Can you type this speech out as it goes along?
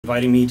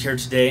Inviting me here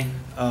today.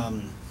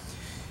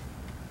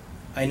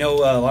 I know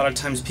a lot of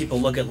times people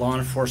look at law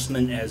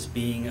enforcement as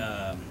being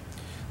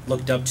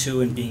looked up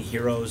to and being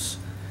heroes,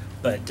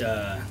 but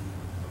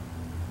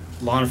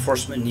law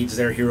enforcement needs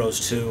their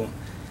heroes too.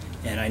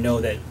 And I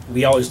know that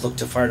we always look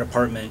to fire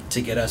department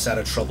to get us out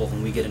of trouble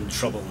when we get into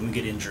trouble, when we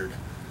get injured.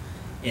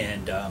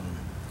 And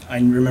I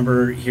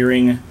remember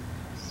hearing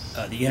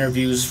the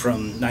interviews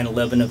from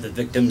 9/11 of the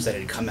victims that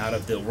had come out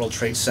of the World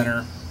Trade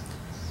Center.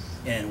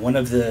 And one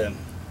of the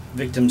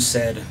victim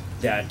said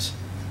that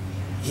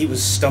he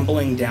was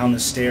stumbling down the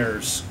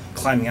stairs,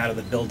 climbing out of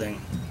the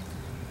building,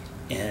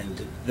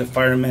 and the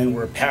firemen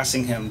were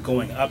passing him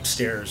going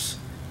upstairs,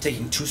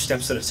 taking 2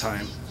 steps at a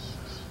time,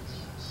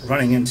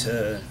 running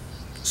into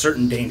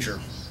certain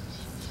danger,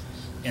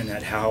 and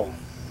that how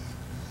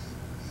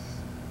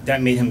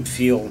that made him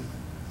feel,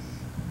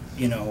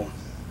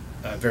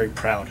 very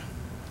proud.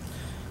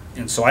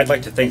 And so I'd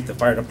like to thank the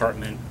fire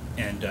department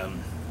and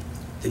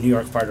the New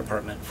York Fire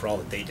Department for all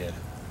that they did.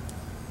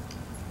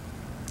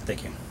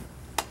 Thank you.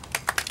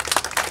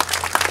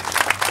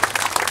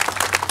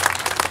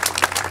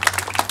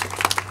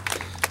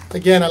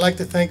 Again, I'd like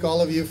to thank all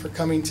of you for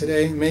coming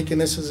today, making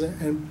this as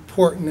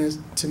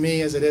important to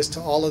me as it is to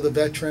all of the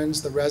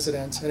veterans, the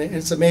residents. And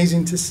it's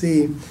amazing to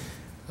see.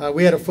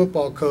 We had a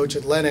football coach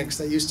at Lenox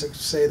that used to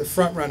say the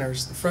front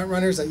runners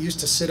that used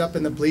to sit up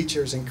in the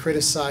bleachers and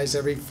criticize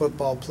every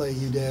football play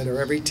you did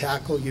or every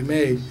tackle you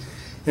made.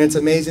 And it's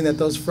amazing that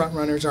those front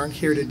runners aren't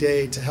here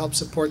today to help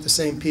support the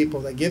same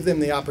people that give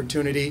them the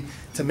opportunity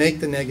to make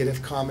the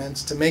negative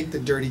comments, to make the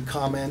dirty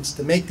comments,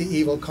 to make the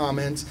evil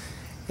comments,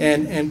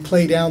 and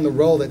play down the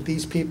role that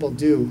these people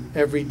do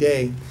every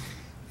day.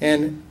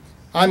 And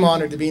I'm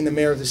honored to be the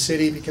mayor of the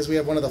city because we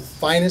have one of the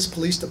finest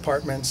police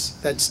departments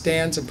that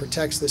stands and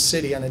protects the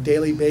city on a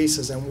daily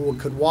basis, and we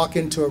could walk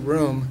into a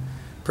room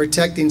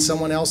protecting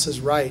someone else's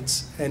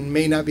rights and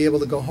may not be able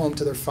to go home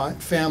to their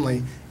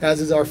family,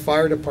 as is our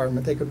fire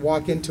department. They could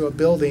walk into a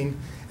building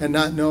and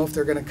not know if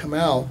they're going to come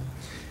out.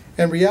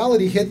 And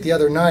reality hit the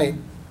other night.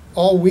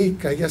 All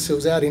week, I guess it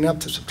was adding up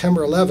to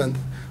September 11th,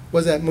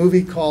 was that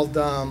movie called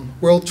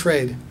World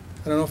Trade.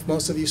 I don't know if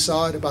most of you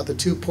saw it, about the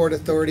 2 Port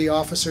Authority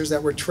officers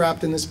that were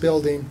trapped in this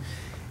building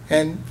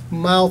and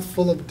mouth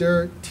full of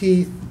dirt,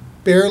 teeth,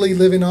 barely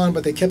living on,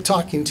 but they kept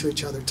talking to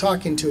each other.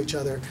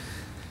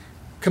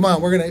 Come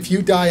on, if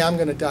you die, I'm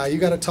gonna die. You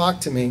gotta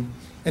talk to me.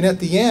 And at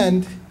the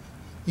end,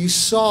 you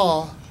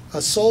saw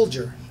a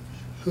soldier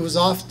who was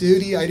off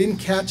duty. I didn't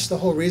catch the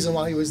whole reason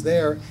why he was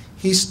there.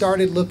 He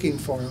started looking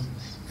for him.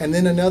 And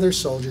then another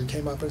soldier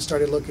came up and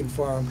started looking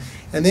for him.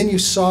 And then you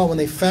saw when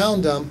they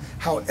found him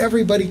how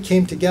everybody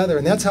came together.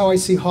 And that's how I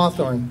see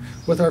Hawthorne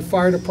with our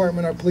fire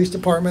department, our police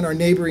department, our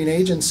neighboring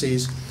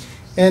agencies.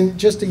 And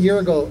just a year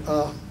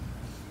ago,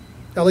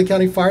 LA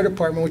County Fire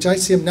Department, which I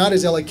see them not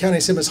as LA County, I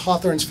see them as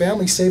Hawthorne's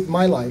family, saved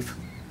my life.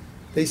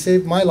 They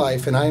saved my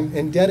life, and I'm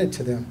indebted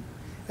to them,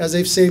 as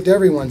they've saved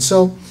everyone.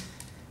 So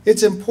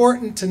it's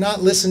important to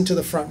not listen to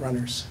the front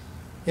runners.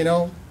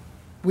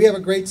 We have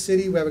a great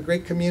city, we have a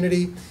great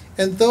community,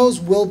 and those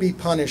will be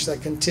punished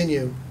that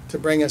continue to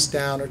bring us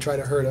down or try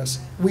to hurt us.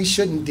 We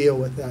shouldn't deal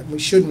with that. We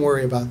shouldn't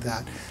worry about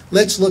that.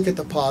 Let's look at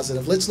the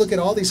positive. Let's look at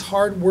all these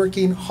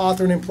hard-working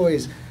Hawthorne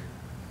employees,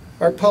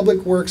 our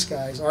public works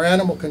guys, our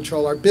animal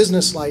control, our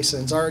business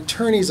license, our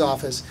attorney's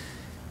office.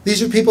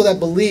 These are people that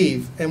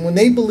believe, and when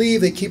they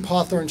believe, they keep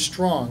Hawthorne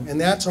strong, and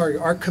that's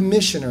our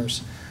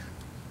commissioners.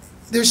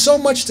 There's so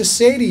much to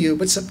say to you,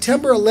 but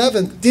September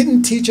 11th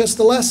didn't teach us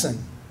the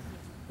lesson.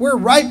 We're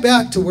right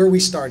back to where we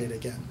started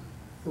again.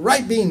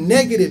 Right, being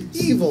negative,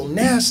 evil,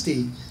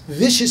 nasty,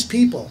 vicious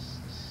people.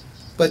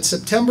 But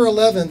September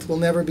 11th will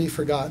never be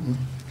forgotten.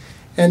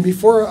 And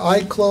before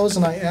I close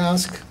and I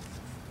ask,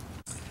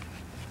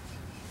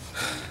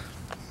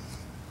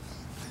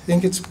 I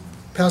think it's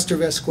Pastor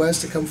Vesquez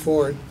to come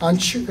forward.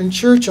 In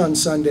church on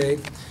Sunday,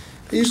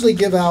 they usually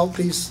give out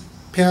these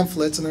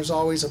pamphlets and there's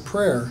always a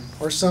prayer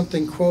or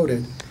something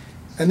quoted.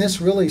 And this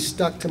really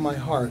stuck to my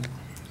heart.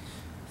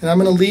 And I'm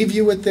going to leave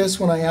you with this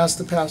when I ask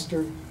the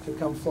pastor to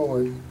come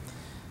forward.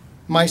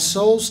 My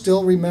soul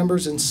still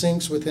remembers and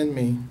sings within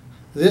me.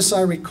 This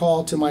I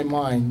recall to my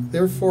mind.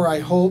 Therefore I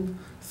hope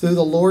through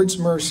the Lord's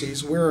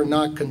mercies we are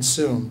not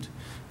consumed,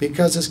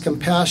 because his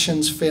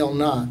compassions fail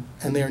not,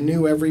 and they are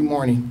new every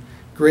morning.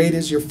 Great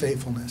is your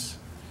faithfulness.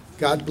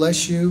 God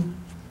bless you.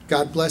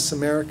 God bless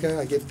America.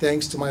 I give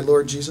thanks to my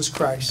Lord Jesus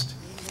Christ.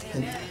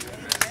 Amen.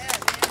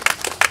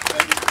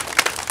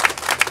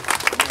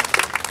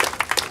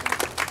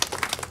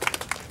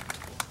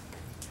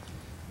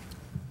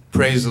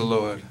 Praise the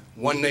Lord.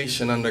 One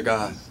nation under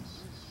God,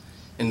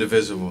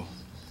 indivisible.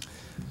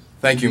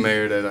 Thank you,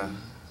 Mayor. That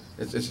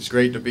it's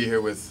great to be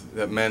here with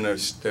that men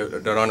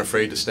that aren't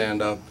afraid to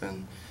stand up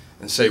and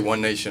say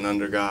one nation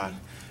under God.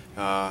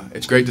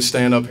 It's great to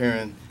stand up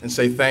here and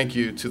say thank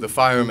you to the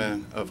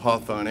firemen of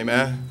Hawthorne.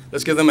 Amen.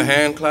 Let's give them a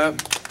hand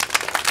clap.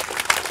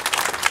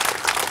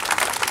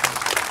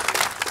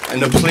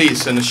 And the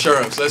police and the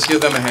sheriffs. Let's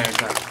give them a hand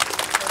clap.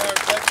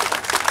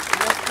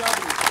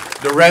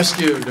 the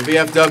rescue, the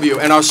VFW,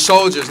 and our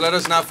soldiers. Let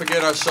us not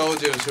forget our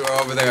soldiers who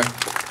are over there.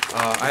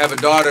 I have a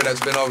daughter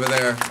that's been over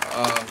there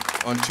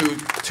on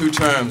two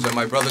terms, and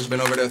my brother's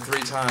been over there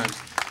 3 times.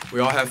 We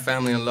all have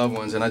family and loved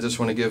ones, and I just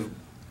want to give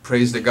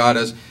praise to God.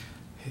 As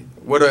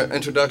what an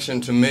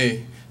introduction to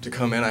me to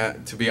come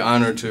in, to be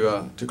honored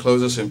to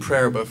close us in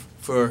prayer. But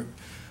for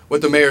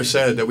what the mayor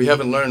said, that we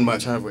haven't learned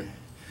much, have we?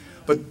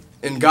 But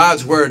in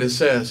God's word it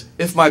says,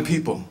 if my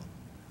people,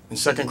 in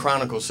 2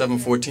 Chronicles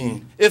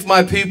 7:14, if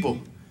my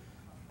people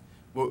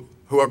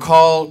who are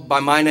called by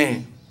my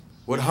name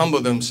would humble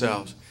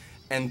themselves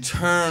and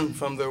turn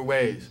from their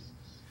ways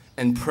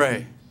and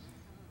pray,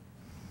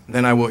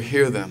 then I will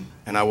hear them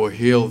and I will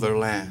heal their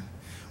land.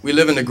 We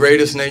live in the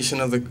greatest nation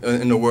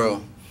in the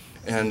world.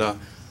 And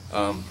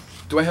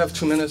do I have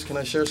 2 minutes? Can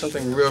I share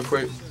something real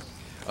quick?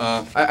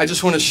 I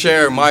just want to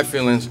share my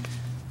feelings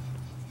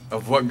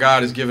of what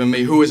God has given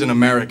me. Who is an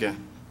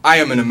American? I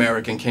am an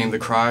American, came the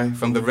cry.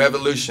 From the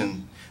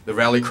revolution, the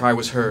rally cry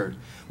was heard.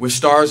 With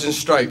stars and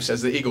stripes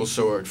as the eagle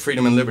soared,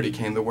 freedom and liberty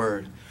came the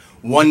word.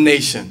 One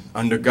nation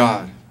under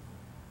God.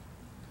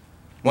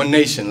 One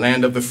nation,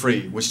 land of the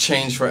free, was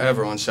changed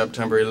forever on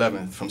September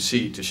 11th, from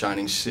sea to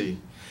shining sea.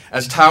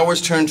 As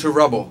towers turned to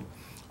rubble,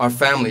 our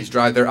families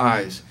dried their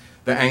eyes.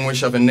 The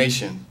anguish of a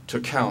nation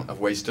took count of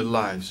wasted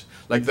lives.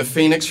 Like the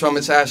phoenix from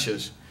its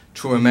ashes,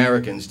 true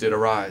Americans did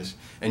arise,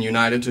 and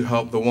united to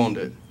help the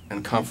wounded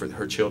and comfort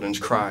her children's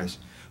cries.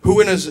 Who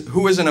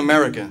is an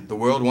American? The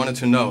world wanted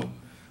to know.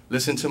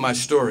 Listen to my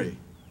story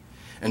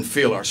and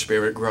feel our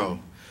spirit grow.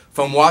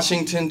 From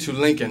Washington to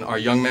Lincoln, our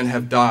young men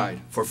have died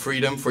for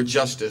freedom, for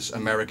justice,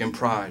 American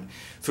pride.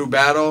 Through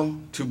battle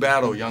to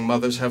battle, young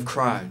mothers have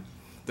cried.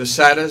 The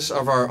saddest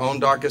of our own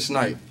darkest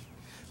night,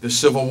 the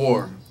Civil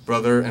War,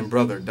 brother and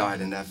brother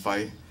died in that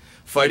fight.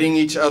 Fighting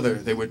each other,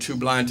 they were too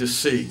blind to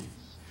see.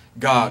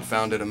 God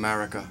founded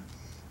America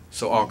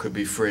so all could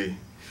be free.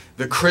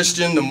 The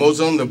Christian, the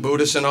Muslim, the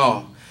Buddhist, and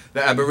all,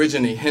 the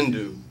Aborigine,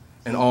 Hindu,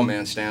 and all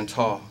men stand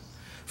tall.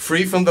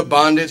 Free from the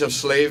bondage of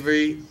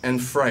slavery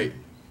and fright,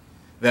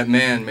 that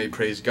man may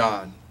praise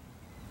God.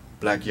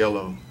 Black,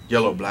 yellow,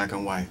 yellow, black,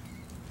 and white.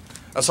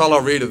 That's all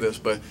I'll read of this,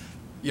 but,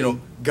 you know,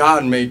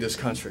 God made this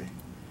country.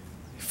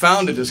 He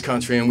founded this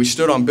country, and we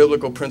stood on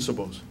biblical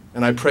principles.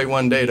 And I pray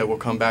one day that we'll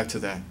come back to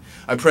that.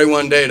 I pray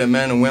one day that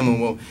men and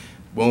women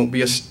won't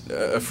be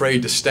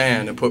afraid to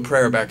stand and put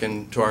prayer back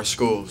into our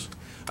schools.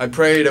 I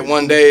pray that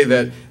one day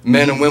that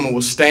men and women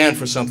will stand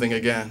for something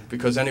again,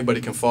 because anybody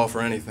can fall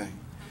for anything.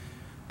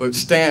 But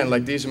stand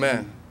like these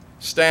men.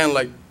 Stand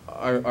like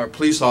our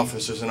police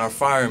officers and our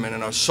firemen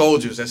and our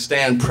soldiers that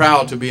stand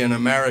proud to be an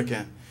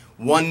American.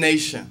 One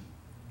nation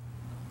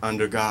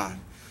under God.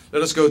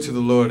 Let us go to the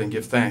Lord and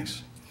give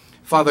thanks.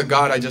 Father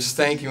God, I just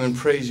thank you and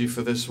praise you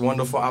for this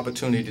wonderful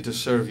opportunity to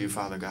serve you,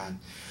 Father God.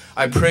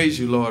 I praise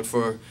you, Lord,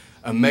 for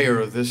a mayor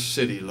of this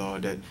city,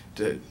 Lord,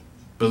 that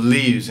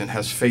believes and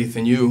has faith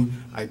in you.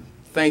 I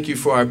thank you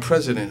for our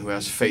president who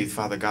has faith,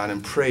 Father God,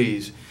 and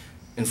praise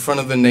in front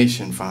of the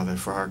nation, Father,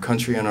 for our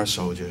country and our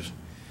soldiers.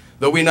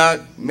 Though we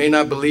may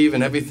not believe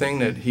in everything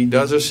that he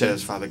does or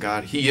says, Father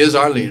God, he is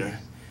our leader,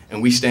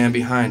 and we stand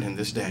behind him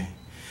this day.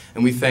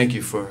 And we thank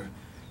you for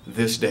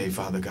this day,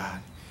 Father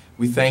God.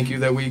 We thank you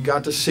that we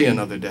got to see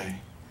another day.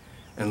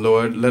 And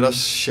Lord, let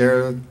us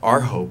share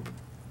our hope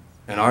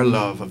and our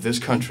love of this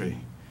country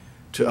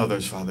to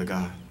others, Father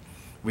God.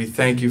 We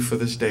thank you for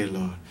this day,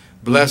 Lord.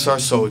 Bless our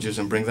soldiers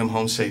and bring them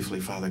home safely,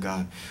 Father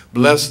God.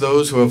 Bless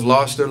those who have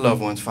lost their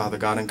loved ones, Father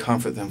God, and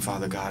comfort them,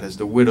 Father God, as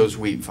the widows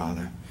weep,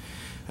 Father,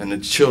 and the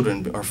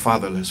children are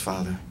fatherless,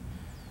 Father.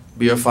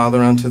 Be a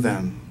father unto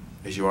them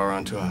as you are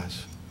unto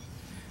us.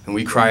 And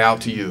we cry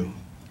out to you,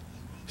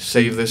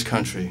 save this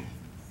country.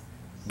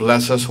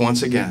 Bless us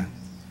once again,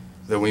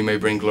 that we may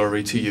bring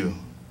glory to you.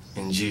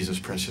 In Jesus'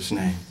 precious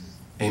name,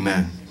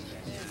 amen.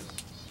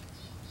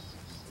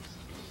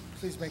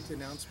 Please make the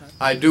announcement.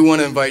 I do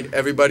want to invite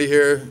everybody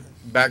here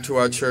back to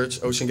our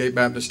church, Ocean Gate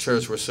Baptist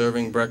Church. We're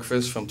serving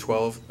breakfast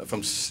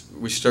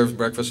we serve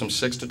breakfast from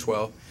 6 to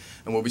 12,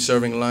 and we'll be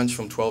serving lunch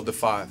from 12 to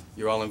 5.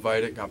 You're all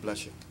invited. God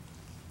bless you.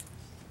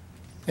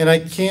 And I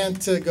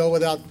can't go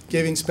without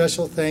giving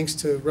special thanks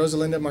to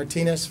Rosalinda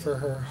Martinez for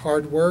her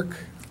hard work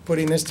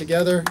putting this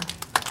together.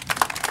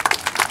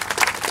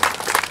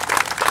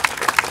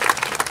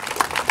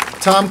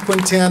 Tom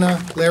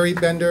Quintana, Larry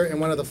Bender,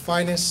 and one of the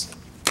finest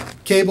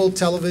cable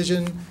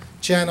television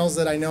channels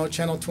that I know,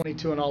 Channel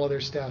 22, and all of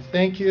their staff.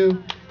 Thank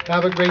you.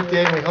 Have a great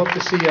day, and we hope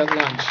to see you at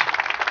lunch.